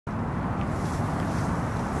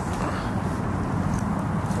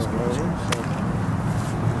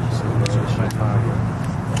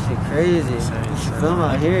That shit crazy. You should film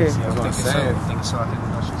out here. That's what I'm saying. I think so. I think we're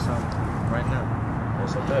gonna shoot something right now.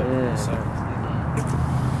 What's up there? Yeah.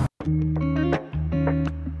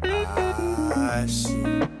 I see.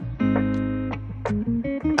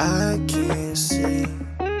 I can't see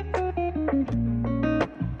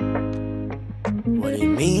what it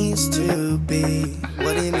means to be,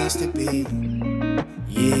 what it means to be,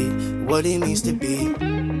 yeah, what it means to be.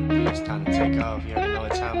 It's time to take off. You already know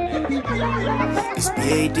what time it is. It's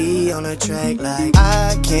B.A.D on the track like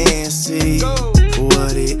I can't see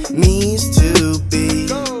what it means to be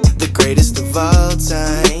the greatest of all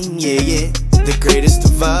time, yeah, yeah. The greatest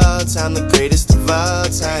of all time, the greatest of all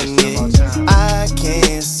time, yeah. I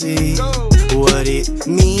can't see what it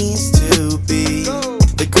means to be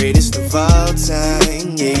the greatest of all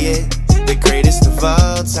time, yeah, yeah. The greatest of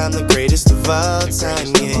all time, the greatest of all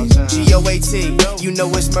time, yeah. G.O.A.T, you know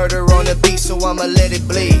it's murder on the beat, so I'ma let it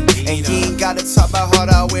bleed. And you ain't gotta talk about hard,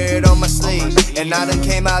 I'll wear it on my sleeve. And I done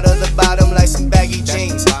came out of the bottom like some baggy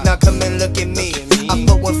jeans. Now come and look at me, I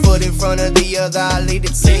put one foot in front of the other, I lead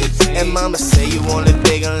the team. And mama say you won't live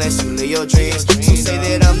big unless you live your dreams. Some say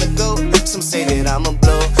that I'm the GOAT, some say that I'm a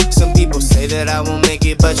blow. Some people say that I won't make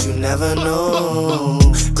it, but you never know.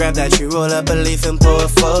 Grab that tree, roll up a leaf and pour a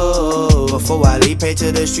four. Before I leave, pray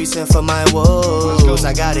to the streets and for my woes.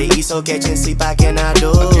 I gotta eat, so catch and sleep, I cannot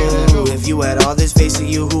do. If you had all this face of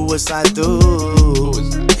you, who would slide through?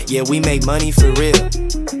 Yeah, we make money for real.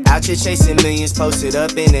 Out here chasing millions, posted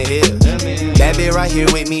up in the hills. That bitch right here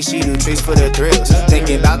with me, she do tricks for the thrills.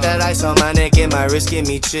 Thinking about that ice on my neck and my wrist give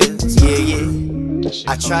me chills. Yeah, yeah.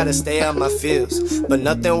 I try to stay out my feels, but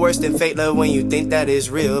nothing worse than fake love when you think that is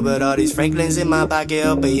real. But all these Franklins in my pocket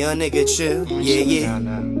help a young nigga chill. Yeah, yeah.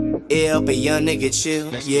 It help a young nigga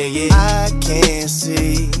chill. Yeah, yeah. I can't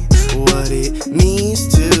see what it means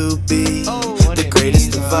to be the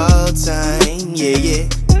greatest of all time. Yeah, yeah.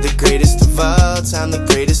 The greatest of all time, the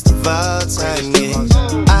greatest of all time, yeah.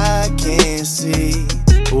 I can't see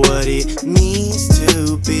what it means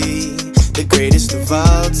to be the greatest of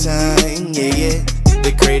all time, yeah, yeah.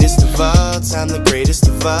 The greatest of all time, the greatest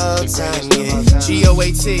of all time, yeah.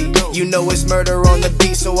 G.O.A.T, you know it's murder on the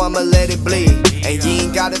beat, so I'ma let it bleed. And you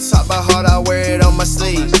ain't gotta talk about hard, I'll wear it on my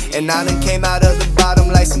sleeve. And I done came out of the bottom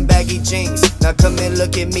like some baggy jeans. Now come and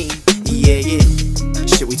look at me, yeah, yeah.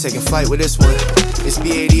 Shit, we taking flight with this one. It's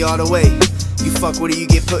B.A.D all the way. You fuck with it, you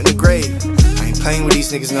get put in the grave. I ain't playing with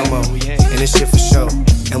these niggas no more. And this shit for sure.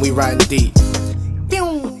 And we riding deep.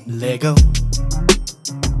 Lego.